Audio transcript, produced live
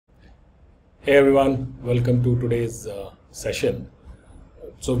Hey everyone, welcome to today's session.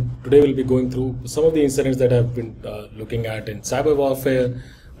 So today we'll be going through some of the incidents that I've been looking at in cyber warfare.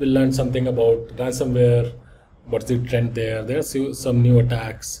 We'll learn something about ransomware, what's the trend there. There's some new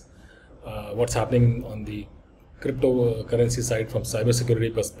attacks, what's happening on the cryptocurrency side from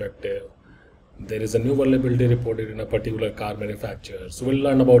cybersecurity perspective. There is a new vulnerability reported in a particular car manufacturer. So we'll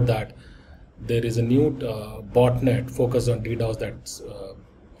learn about that. There is a new botnet focused on DDoS that's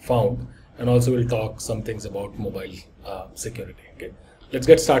found. And also we'll talk some things about mobile security. Okay, let's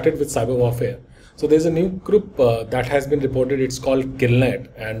get started with cyber warfare. So there's a new group that has been reported. It's called Killnet,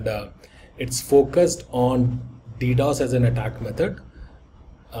 and it's focused on DDoS as an attack method,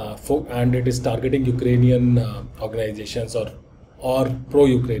 and it is targeting Ukrainian organizations or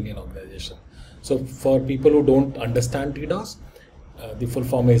pro-Ukrainian organizations. So for people who don't understand DDoS, the full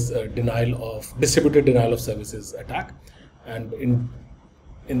form is distributed denial of services attack, and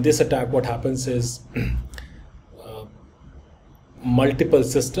in this attack, what happens is multiple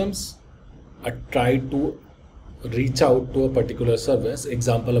systems are tried to reach out to a particular service,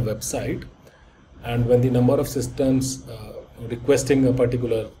 example a website, and when the number of systems requesting a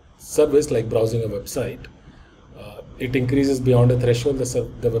particular service like browsing a website, it increases beyond a threshold,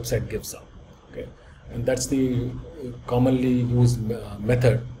 the website gives up. Okay, and that's the commonly used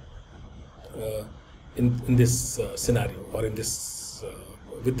method in this scenario or in this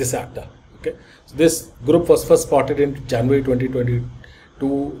with this actor. Okay, so this group was first spotted in January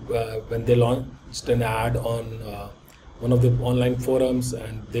 2022 when they launched an ad on one of the online forums,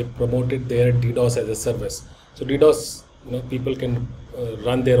 and they promoted their DDoS as a service. So DDoS, people can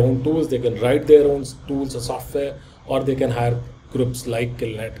run their own tools, they can write their own tools or software, or they can hire groups like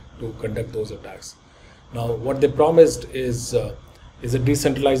Killnet to conduct those attacks. Now, what they promised is a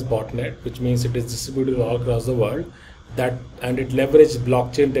decentralized botnet, which means it is distributed all across the world. And it leveraged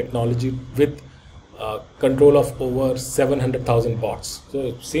blockchain technology with control of over 700,000 bots. So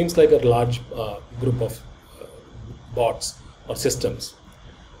it seems like a large group of bots or systems.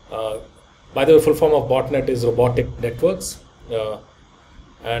 By the way, full form of botnet is robotic networks.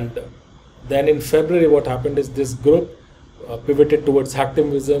 And then in February, what happened is this group pivoted towards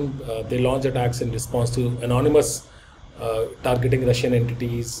hacktivism. They launched attacks in response to anonymous targeting Russian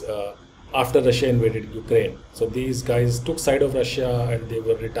entities after Russia invaded Ukraine. So these guys took side of Russia and they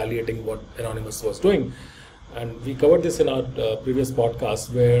were retaliating what Anonymous was doing. And we covered this in our previous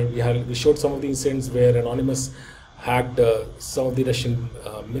podcast, where we showed some of the incidents where Anonymous hacked some of the Russian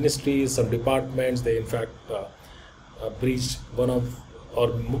ministries, some departments. They in fact breached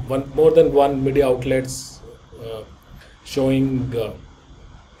more than one media outlets showing the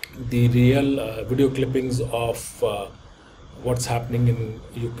real video clippings of what's happening in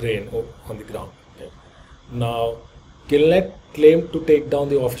Ukraine on the ground. Okay. Now, Killnet claimed to take down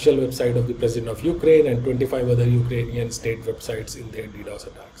the official website of the president of Ukraine and 25 other Ukrainian state websites in their DDoS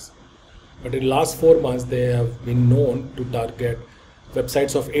attacks. But in the last 4 months, they have been known to target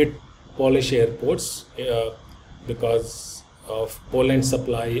websites of 8 Polish airports because of Poland's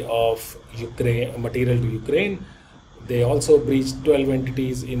supply of material to Ukraine. They also breached 12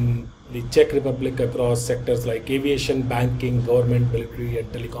 entities in the Czech Republic across sectors like aviation, banking, government, military, and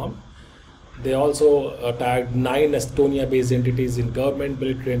telecom. They also tagged 9 Estonia-based entities in government,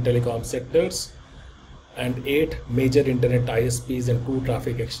 military, and telecom sectors, and 8 major internet ISPs and 2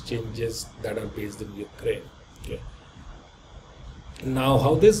 traffic exchanges that are based in Ukraine. Okay. Now,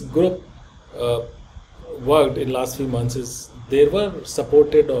 how this group worked in last few months is they were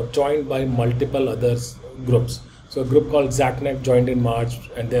supported or joined by multiple other groups. So a group called Zacnet joined in March,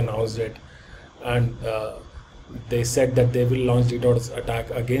 and they announced it, and they said that they will launch DDoS attack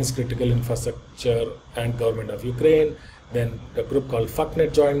against critical infrastructure and government of Ukraine. Then a group called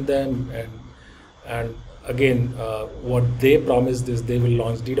Fucknet joined them, and again what they promised is they will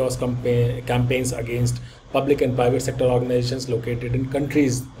launch DDoS campaigns against public and private sector organizations located in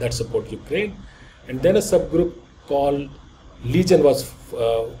countries that support Ukraine. And then a subgroup called Legion was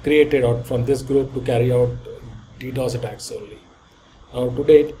created out from this group to carry out DDoS attacks only. Now to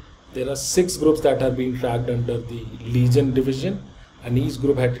date, there are 6 groups that are being tracked under the Legion division, and each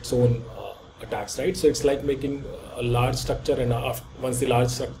group had its own attacks, right? So it's like making a large structure, and once the large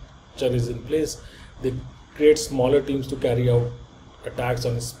structure is in place, they create smaller teams to carry out attacks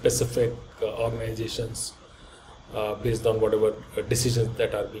on specific organizations based on whatever decisions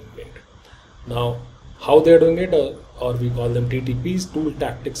that are being made. Now, how they're doing it, or we call them TTPs, tool,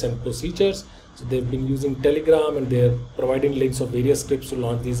 tactics, and procedures. So they've been using Telegram, and they're providing links of various scripts to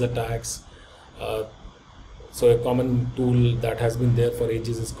launch these attacks. So a common tool that has been there for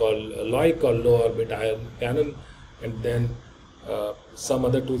ages is called LOIC, or Low Orbit Iron Cannon, and then some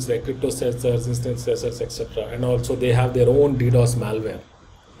other tools like crypto sensors, instance sensors, etc. And also they have their own DDoS malware.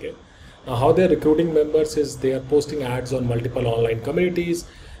 Okay. Now, how they're recruiting members is they are posting ads on multiple online communities.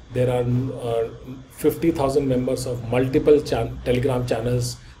 There are 50,000 members of multiple Telegram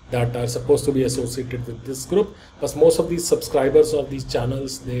channels that are supposed to be associated with this group. But most of these subscribers of these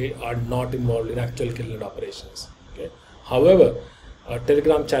channels, they are not involved in actual killing operations. Okay. However, a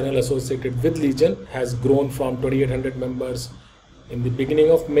Telegram channel associated with Legion has grown from 2,800 members in the beginning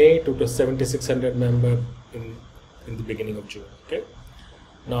of May to 7,600 members in the beginning of June. Okay.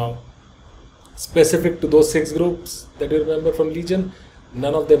 Now, specific to those 6 groups that you remember from Legion,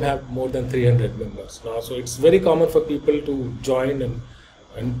 none of them have more than 300 members. Now, so it's very common for people to join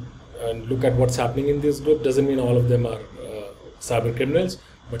and look at what's happening in this group. Doesn't mean all of them are cyber criminals,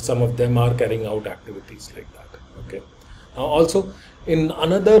 but some of them are carrying out activities like that. Okay. Now, also in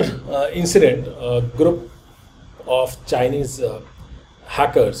another incident, a group of Chinese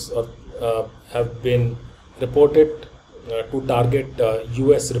hackers have been reported to target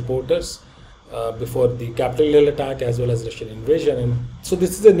US reporters before the Capitol Hill attack as well as Russian invasion. And so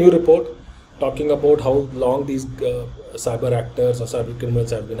this is a new report talking about how long these cyber actors or cyber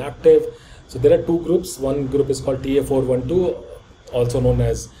criminals have been active. So there are 2 groups. One group is called TA412, also known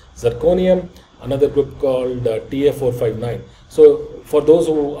as Zirconium. Another group called TA459. So for those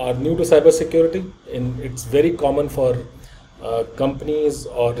who are new to cybersecurity, it's very common for companies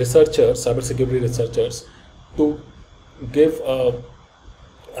or researchers, cybersecurity researchers, to give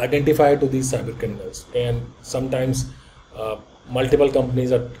identifier to these cyber criminals. And sometimes multiple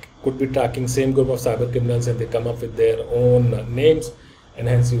companies could be tracking same group of cyber criminals, and they come up with their own names, and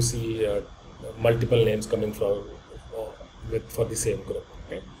hence you see multiple names coming for the same group.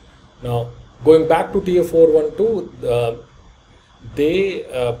 Okay. Now, going back to TA412, they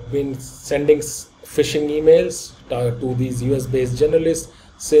been sending phishing emails to these US-based journalists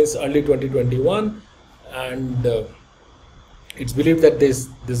since early 2021, and it's believed that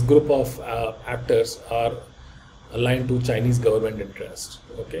this group of actors are aligned to Chinese government interests.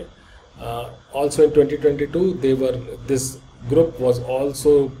 Okay. Also in 2022, this group was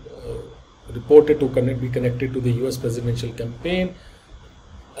also reported to be connected to the US presidential campaign,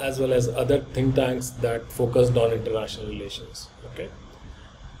 as well as other think tanks that focused on international relations. Okay.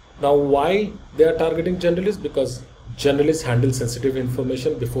 Now, why they are targeting journalists? Because journalists handle sensitive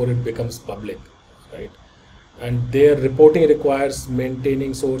information before it becomes public, right? And their reporting requires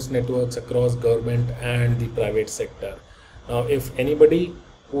maintaining source networks across government and the private sector. Now, if anybody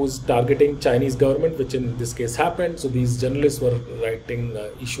who's targeting Chinese government, which in this case happened, so these journalists were writing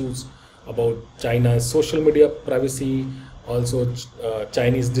issues about China's social media privacy, also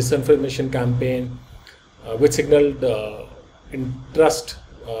Chinese disinformation campaign, which signaled interest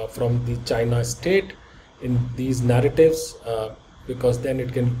from the China state in these narratives, because then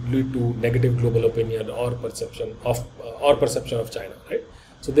it can lead to negative global opinion or perception of China, right?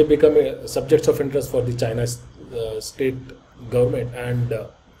 So they become subjects of interest for the China state government, and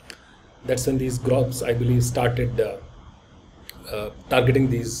that's when these groups, I believe, started targeting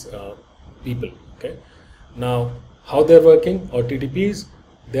these people. Okay. Now, how they're working, or TTPs,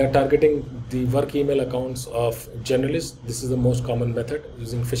 they are targeting the work email accounts of journalists. This is the most common method,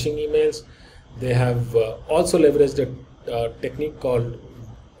 using phishing emails. They have also leveraged a technique called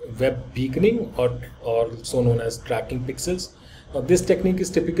web beaconing, or also known as tracking pixels. Now, this technique is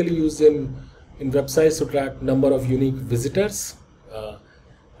typically used in websites to track number of unique visitors.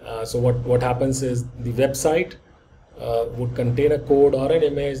 So what happens is the website would contain a code or an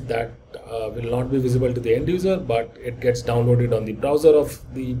image that will not be visible to the end user, but it gets downloaded on the browser of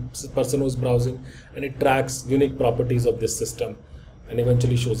the person who's browsing, and it tracks unique properties of this system and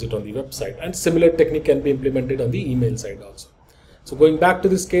eventually shows it on the website. And similar technique can be implemented on the email side also. So going back to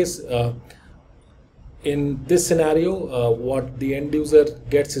this case, in this scenario, what the end user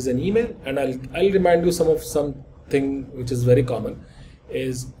gets is an email, and I'll remind you something which is very common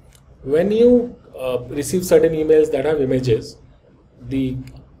is when you receive certain emails that have images, the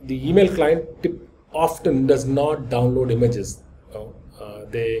email client often does not download images.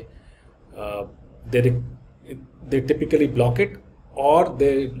 They typically block it, or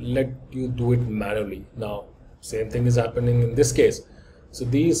they let you do it manually. Now, same thing is happening in this case. So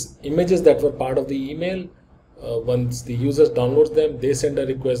these images that were part of the email, once the users downloads them, they send a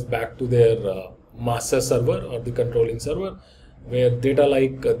request back to their master server or the controlling server, where data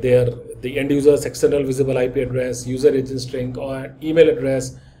like the end user's external visible IP address, user agent string, or email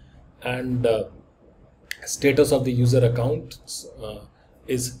address, and status of the user account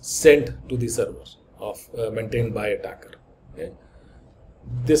is sent to the server maintained by attacker. Okay.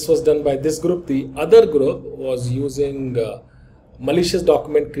 This was done by this group. The other group was using malicious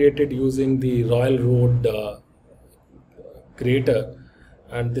document created using the Royal Road creator,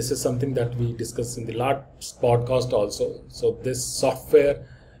 and this is something that we discussed in the last podcast also. So this software,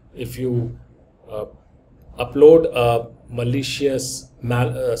 if you upload a malicious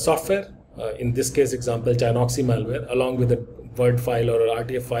software, in this case example Gynoxy malware, along with a Word file or an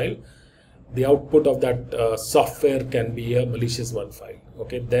RTF file, the output of that software can be a malicious Word file.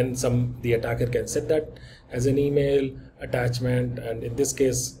 Okay, then the attacker can set that as an email attachment, and in this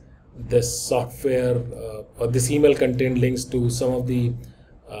case this software or this email contained links to some of the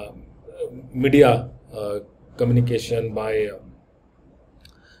media communication by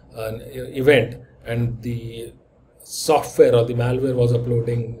an event, and the software or the malware was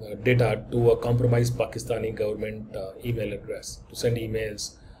uploading data to a compromised Pakistani government email address to send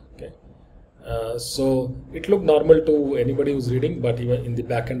emails. Okay, so it looked normal to anybody who's reading, but even in the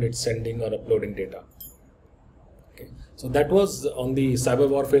backend it's sending or uploading data. Okay, so that was on the cyber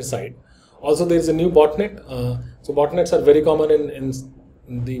warfare side. Also, there is a new botnet. So botnets are very common in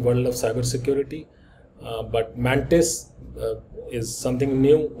the world of cybersecurity, but Mantis is something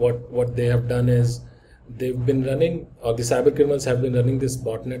new. What they have done is they've been running, or the cyber criminals have been running this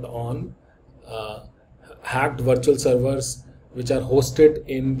botnet on hacked virtual servers which are hosted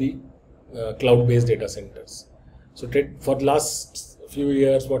in the cloud-based data centers. So for the last few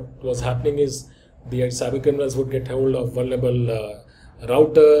years, what was happening is the cyber criminals would get hold of vulnerable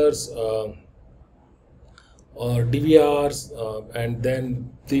routers or DVRs, and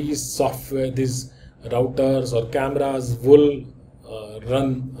then these routers or cameras will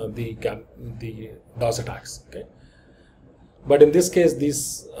run the DOS attacks. Okay, but in this case,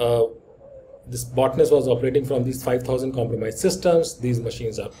 this botnet was operating from these 5,000 compromised systems. These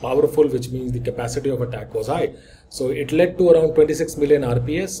machines are powerful, which means the capacity of attack was high. So it led to around 26 million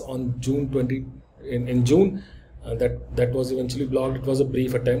RPS on June 20. In June, that was eventually blocked. It was a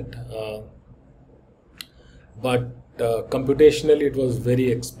brief attempt, but computationally it was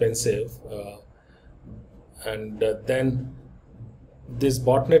very expensive, and then this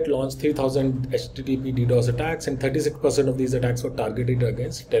botnet launched 3,000 HTTP DDoS attacks, and 36% of these attacks were targeted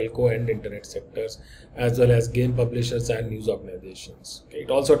against telco and internet sectors, as well as game publishers and news organizations. Okay. It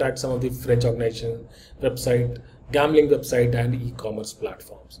also attacked some of the French organization website, gambling website, and e-commerce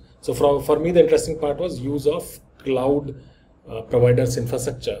platforms. So for me, the interesting part was use of cloud providers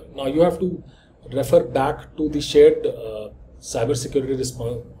infrastructure. Now you have to refer back to the shared cybersecurity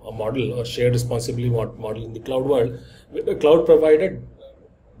model or shared responsibility model in the cloud world. The cloud provider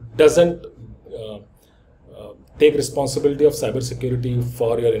doesn't take responsibility of cybersecurity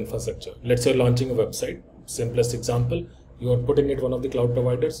for your infrastructure. Let's say launching a website, simplest example, you are putting it one of the cloud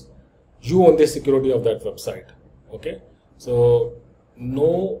providers, you own the security of that website. Okay, so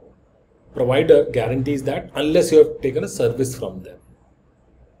no provider guarantees that unless you have taken a service from them.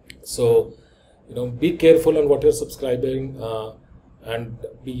 So be careful on what you're subscribing, and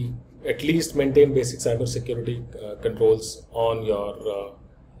at least maintain basic cybersecurity controls on your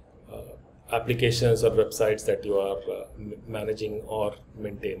applications or websites that you are managing or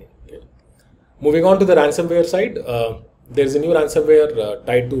maintaining. Okay. Moving on to the ransomware side, there is a new ransomware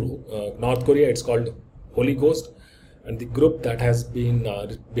tied to North Korea. It's called Holy Ghost, and the group that has been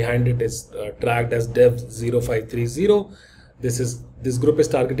behind it is tracked as Dev0530. This group is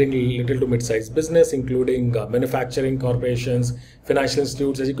targeting little to mid-sized business, including manufacturing corporations, financial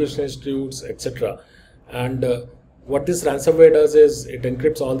institutes, educational institutes, etc. And what this ransomware does is it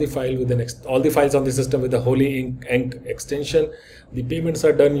encrypts all the files on the system with the Holy Ink extension. The payments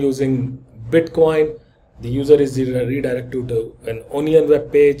are done using Bitcoin. The user is redirected to an Onion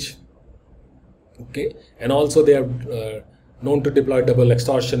web page. Okay, and also they are known to deploy double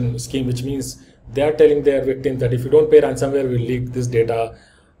extortion scheme, which means they are telling their victims that if you don't pay ransomware, we'll leak this data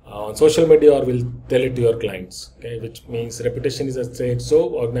on social media or we'll tell it to your clients. Okay, which means reputation is at stake,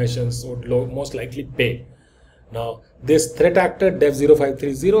 so organizations would most likely pay. Now, this threat actor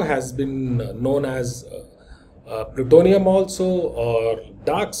Dev0530 has been known as Plutonium also, or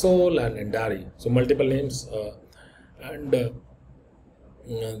Dark Soul, and Endari. So multiple names, and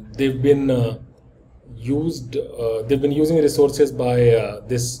they've been using resources by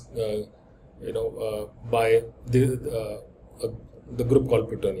by the group called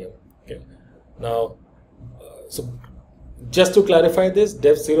Plutonium. Okay. Now, so just to clarify this,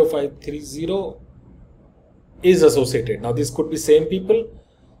 Dev0530 is associated. Now, this could be same people,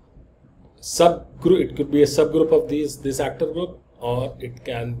 subgroup. It could be a subgroup of this actor group, or it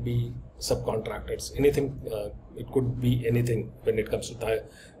can be subcontractors. Anything. It could be anything when it comes to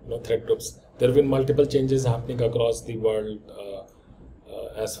threat groups. There have been multiple changes happening across the world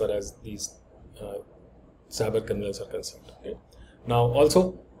as far as these cyber criminals are concerned. Okay. Now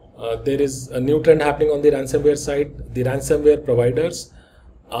also there is a new trend happening on the ransomware side. The ransomware providers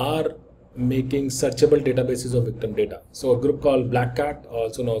are making searchable databases of victim data. So a group called Black Cat,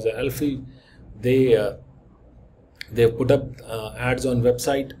 also known as Alfie, they've put up ads on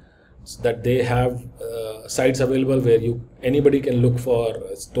website so that they have sites available where anybody can look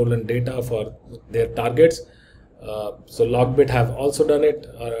for stolen data for their targets. So Logbit have also done it,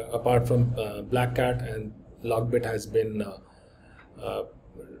 apart from Black Cat, and Logbit has been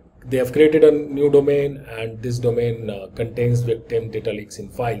they have created a new domain, and this domain contains victim data leaks in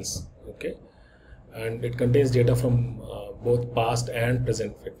files. Okay, and it contains data from both past and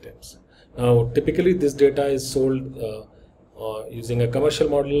present victims. Now, typically this data is sold using a commercial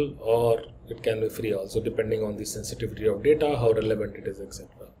model, or it can be free also, depending on the sensitivity of data, how relevant it is, etc.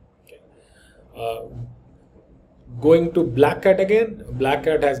 Okay. Going to Black Cat again, Black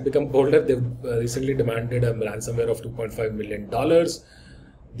Cat has become bolder. They've recently demanded a ransomware of $2.5 million.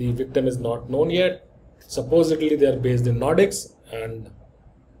 The victim is not known yet. Supposedly they are based in Nordics, and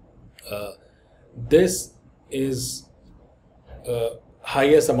this is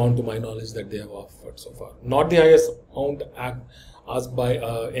highest amount to my knowledge that they have offered so far. Not the highest amount asked by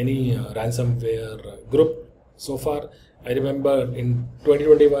any ransomware group so far. I remember in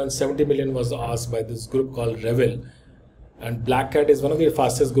 2021, 70 million was asked by this group called Revil, and Black Cat is one of the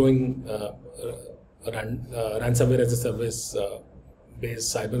fastest growing ransomware as a service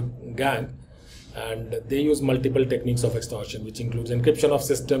based cyber gang, and they use multiple techniques of extortion, which includes encryption of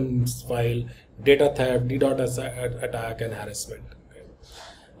systems, file, data theft, DDoS attack, and harassment. Okay.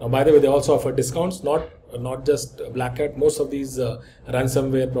 Now, by the way, they also offer discounts, not just Black Cat. Most of these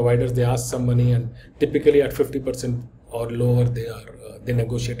ransomware providers, they ask some money, and typically at 50% or lower, they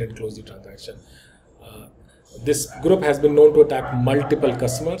negotiate and close the transaction. This group has been known to attack multiple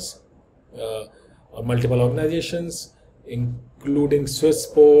customers or multiple organizations, including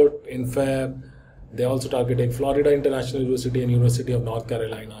Swissport, Infab. They also targeting Florida International University and University of North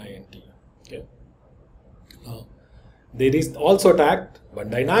Carolina INT. Okay. They also attacked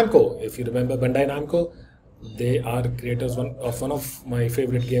Bandai Namco. If you remember Bandai Namco, they are creators of one of my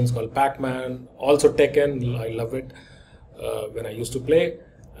favorite games called Pac-Man, also Tekken. I love it when I used to play.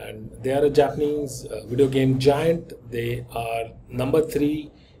 And they are a Japanese video game giant. They are number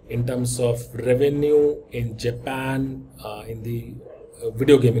 3 in terms of revenue in Japan in the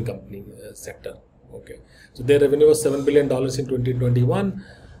video gaming company sector. Okay, so their revenue was $7 billion in 2021.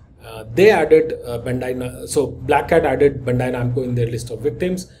 They added so Black Cat added Bandai Namco in their list of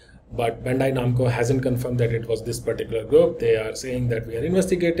victims, but Bandai Namco hasn't confirmed that it was this particular group. They are saying that we are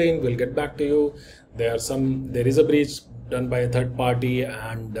investigating, we'll get back to you. There is a breach done by a third party,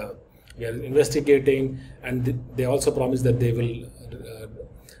 and we are investigating, and they also promise that they will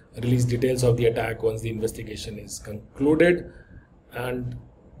release details of the attack once the investigation is concluded. And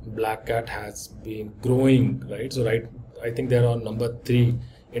Black Cat has been growing, right? So I think they're on number 3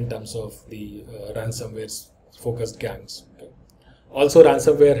 in terms of the ransomware focused gangs. Okay. Also,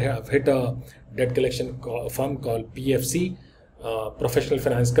 ransomware have hit a debt collection firm called PFC, professional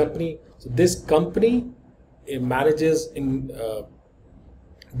finance company. So this company manages in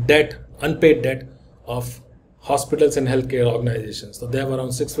unpaid debt of hospitals and healthcare organizations. So they have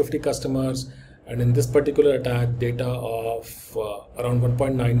around 650 customers, and in this particular attack, data of around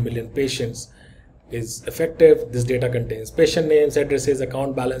 1.9 million patients is effective. This data contains patient names, addresses,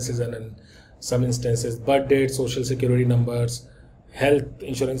 account balances, and in some instances birth dates, social security numbers, health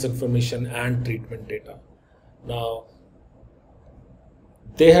insurance information, and treatment data. Now,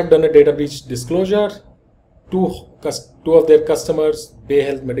 they have done a data breach disclosure. Two of their customers, Bay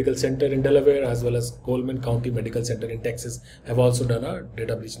Health Medical Center in Delaware as well as Coleman County Medical Center in Texas, have also done a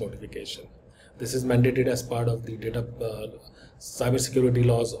data breach notification. This is mandated as part of the cybersecurity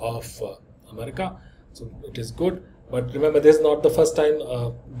laws of America, so it is good. But remember, this is not the first time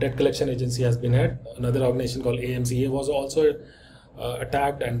debt collection agency has been hit. Another organization called AMCA was also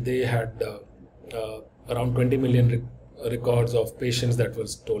attacked, and they had around 20 million records of patients that were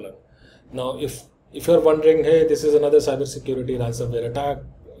stolen. Now, if you're wondering, hey, this is another cybersecurity ransomware attack,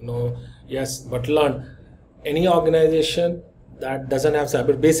 yes, but learn, any organization that doesn't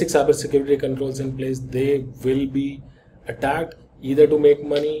have basic cybersecurity controls in place, they will be attacked, either to make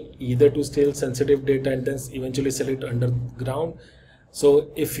money, either to steal sensitive data and then eventually sell it underground.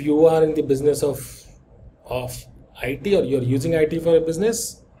 So if you are in the business of IT, or you're using IT for a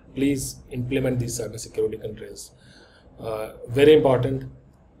business, please implement these cybersecurity controls. Very important.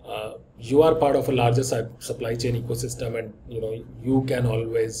 You are part of a larger supply chain ecosystem, and you can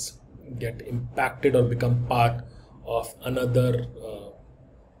always get impacted or become part of another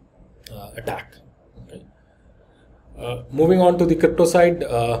attack. Okay. Moving on to the crypto side,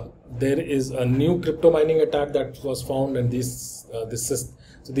 there is a new crypto mining attack that was found, and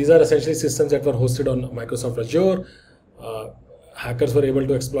so these are essentially systems that were hosted on Microsoft Azure. Hackers were able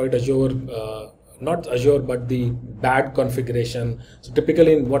to exploit Azure, not Azure, but the bad configuration. So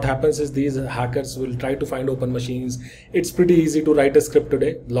typically what happens is these hackers will try to find open machines. It's pretty easy to write a script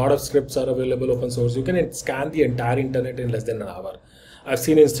today. A lot of scripts are available open source. You can scan the entire internet in less than an hour. I've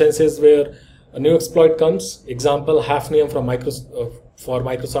seen instances where a new exploit comes. Example, Hafnium from for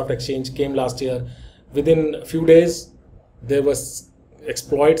Microsoft Exchange came last year. Within a few days, there was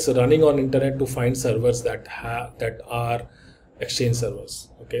exploits running on internet to find servers that are Exchange servers.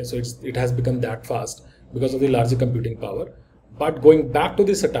 Okay, so it has become that fast because of the larger computing power. But going back to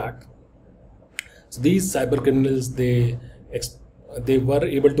this attack, so these cyber criminals, they were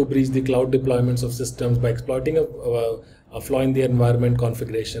able to breach the cloud deployments of systems by exploiting a flaw in the environment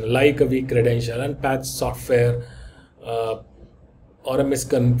configuration, like a weak credential, unpatched software, or a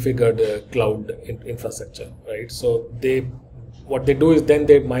misconfigured cloud infrastructure, right? So what they do is then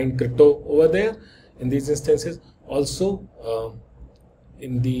they mine crypto over there in these instances. Also,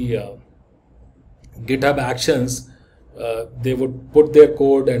 in the GitHub Actions, they would put their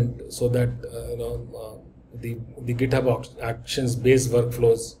code, and so that the GitHub Actions based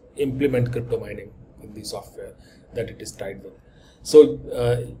workflows implement crypto mining in the software that it is tied with. So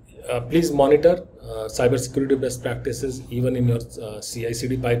please monitor cybersecurity best practices even in your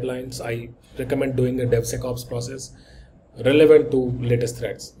CI/CD pipelines. I recommend doing a DevSecOps process relevant to latest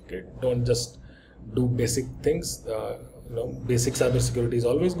threats. Okay, don't just do basic things. Basic cybersecurity is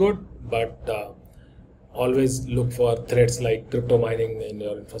always good, but always look for threats like crypto mining in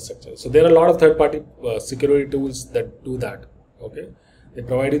your infrastructure. So there are a lot of third-party security tools that do that. Okay, they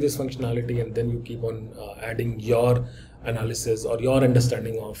provide you this functionality, and then you keep on adding your analysis or your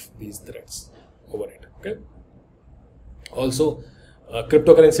understanding of these threats over it. Okay. Also,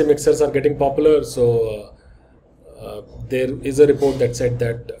 cryptocurrency mixers are getting popular. So there is a report that said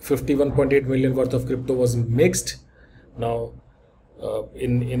that 51.8 million worth of crypto was mixed. Now,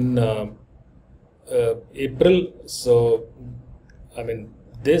 in April, so I mean,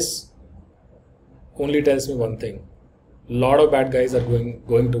 this only tells me one thing: a lot of bad guys are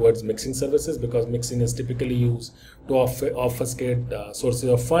going towards mixing services, because mixing is typically used to obfuscate sources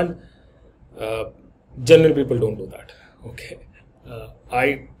of fund. General people don't do that. Okay,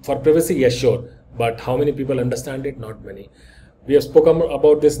 for privacy, yes, sure, but how many people understand it? Not many. We have spoken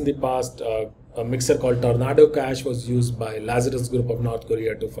about this in the past. A mixer called Tornado Cash was used by Lazarus Group of North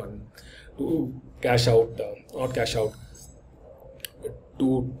Korea to cash out,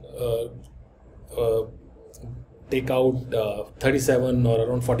 to take out 37 or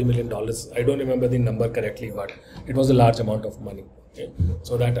around $40 million. I don't remember the number correctly, but it was a large amount of money. Okay?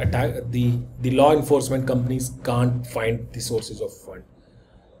 So that the law enforcement companies can't find the sources of fund.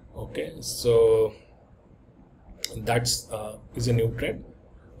 Okay, so that's is a new trend.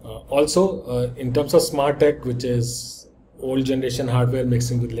 Also, in terms of smart tech, which is old generation hardware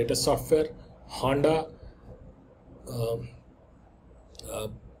mixing with latest software, Honda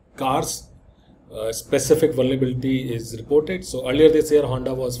cars specific vulnerability is reported. So earlier this year,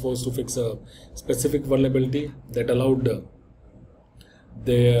 Honda was forced to fix a specific vulnerability that allowed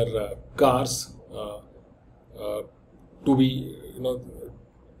their cars to be,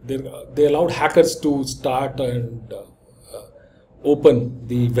 they allowed hackers to start and open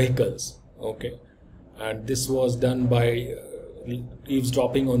the vehicles. Okay, and this was done by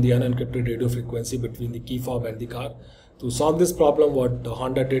eavesdropping on the unencrypted radio frequency between the key fob and the car. To solve this problem, what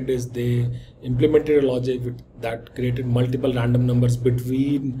Honda did is they implemented a logic that created multiple random numbers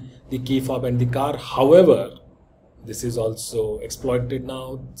between the key fob and the car. However, this is also exploited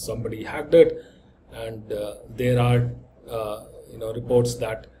now. Somebody hacked it, and there are reports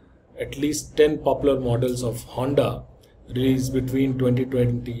that at least 10 popular models of Honda released between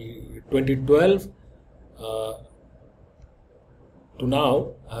 2012 to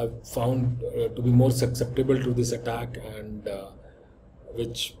now have found to be more susceptible to this attack, and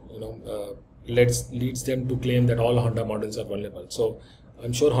which leads them to claim that all Honda models are vulnerable. So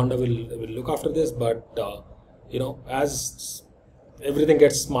I'm sure Honda will look after this, but as everything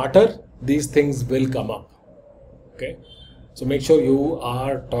gets smarter, these things will come up. Okay, so make sure you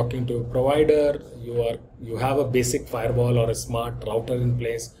are talking to a provider, you have a basic firewall or a smart router in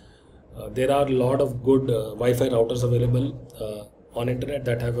place. There are a lot of good Wi-Fi routers available on internet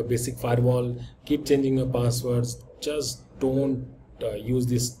that have a basic firewall. Keep changing your passwords. Just don't use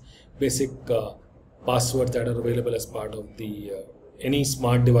these basic passwords that are available as part of the any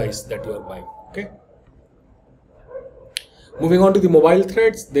smart device that you are buying. Okay. Moving on to the mobile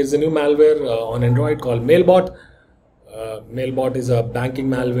threats, there is a new malware on Android called Mailbot. Mailbot is a banking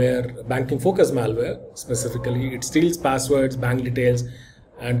malware, banking focused malware specifically. It steals passwords, bank details,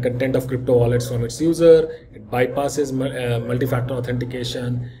 and content of crypto wallets from its user. It bypasses multi-factor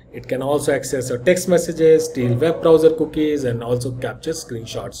authentication. It can also access your text messages, steal web browser cookies, and also capture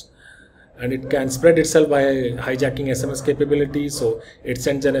screenshots. And it can spread itself by hijacking SMS capability. So it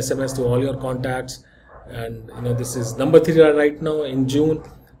sends an SMS to all your contacts. And this is number 3 right now in June,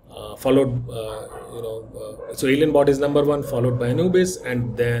 followed so AlienBot is number 1, followed by Anubis,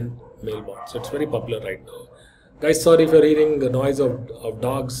 and then Mailbot. So it's very popular right now. Guys, sorry if you're hearing the noise of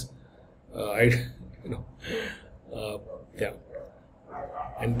dogs. Yeah.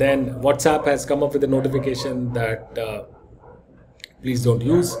 And then WhatsApp has come up with a notification that please don't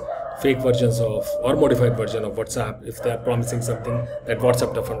use fake versions of or modified version of WhatsApp if they are promising something that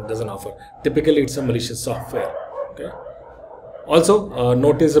WhatsApp doesn't offer. Typically, it's a malicious software. Okay. Also,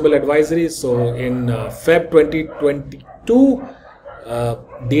 noticeable advisories. So in Feb 2022.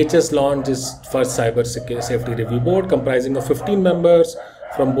 DHS launched its first cybersecurity review board comprising of 15 members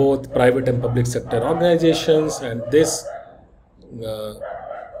from both private and public sector organizations, and this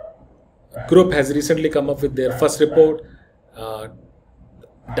group has recently come up with their first report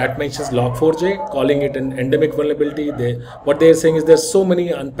that mentions Log4j, calling it an endemic vulnerability. What they are saying is there's so many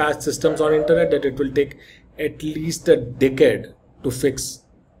unpatched systems on internet that it will take at least a decade to fix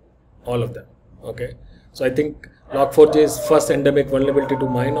all of them. Okay, so I think Log4j is first endemic vulnerability to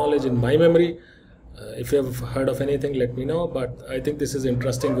my knowledge, in my memory. If you have heard of anything, let me know. But I think this is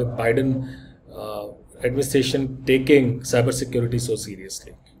interesting with Biden administration taking cybersecurity so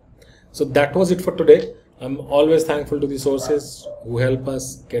seriously. So that was it for today. I'm always thankful to the sources who help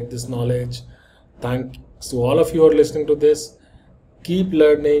us get this knowledge. Thanks to all of you who are listening to this. Keep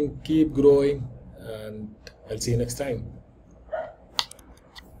learning, keep growing, and I'll see you next time.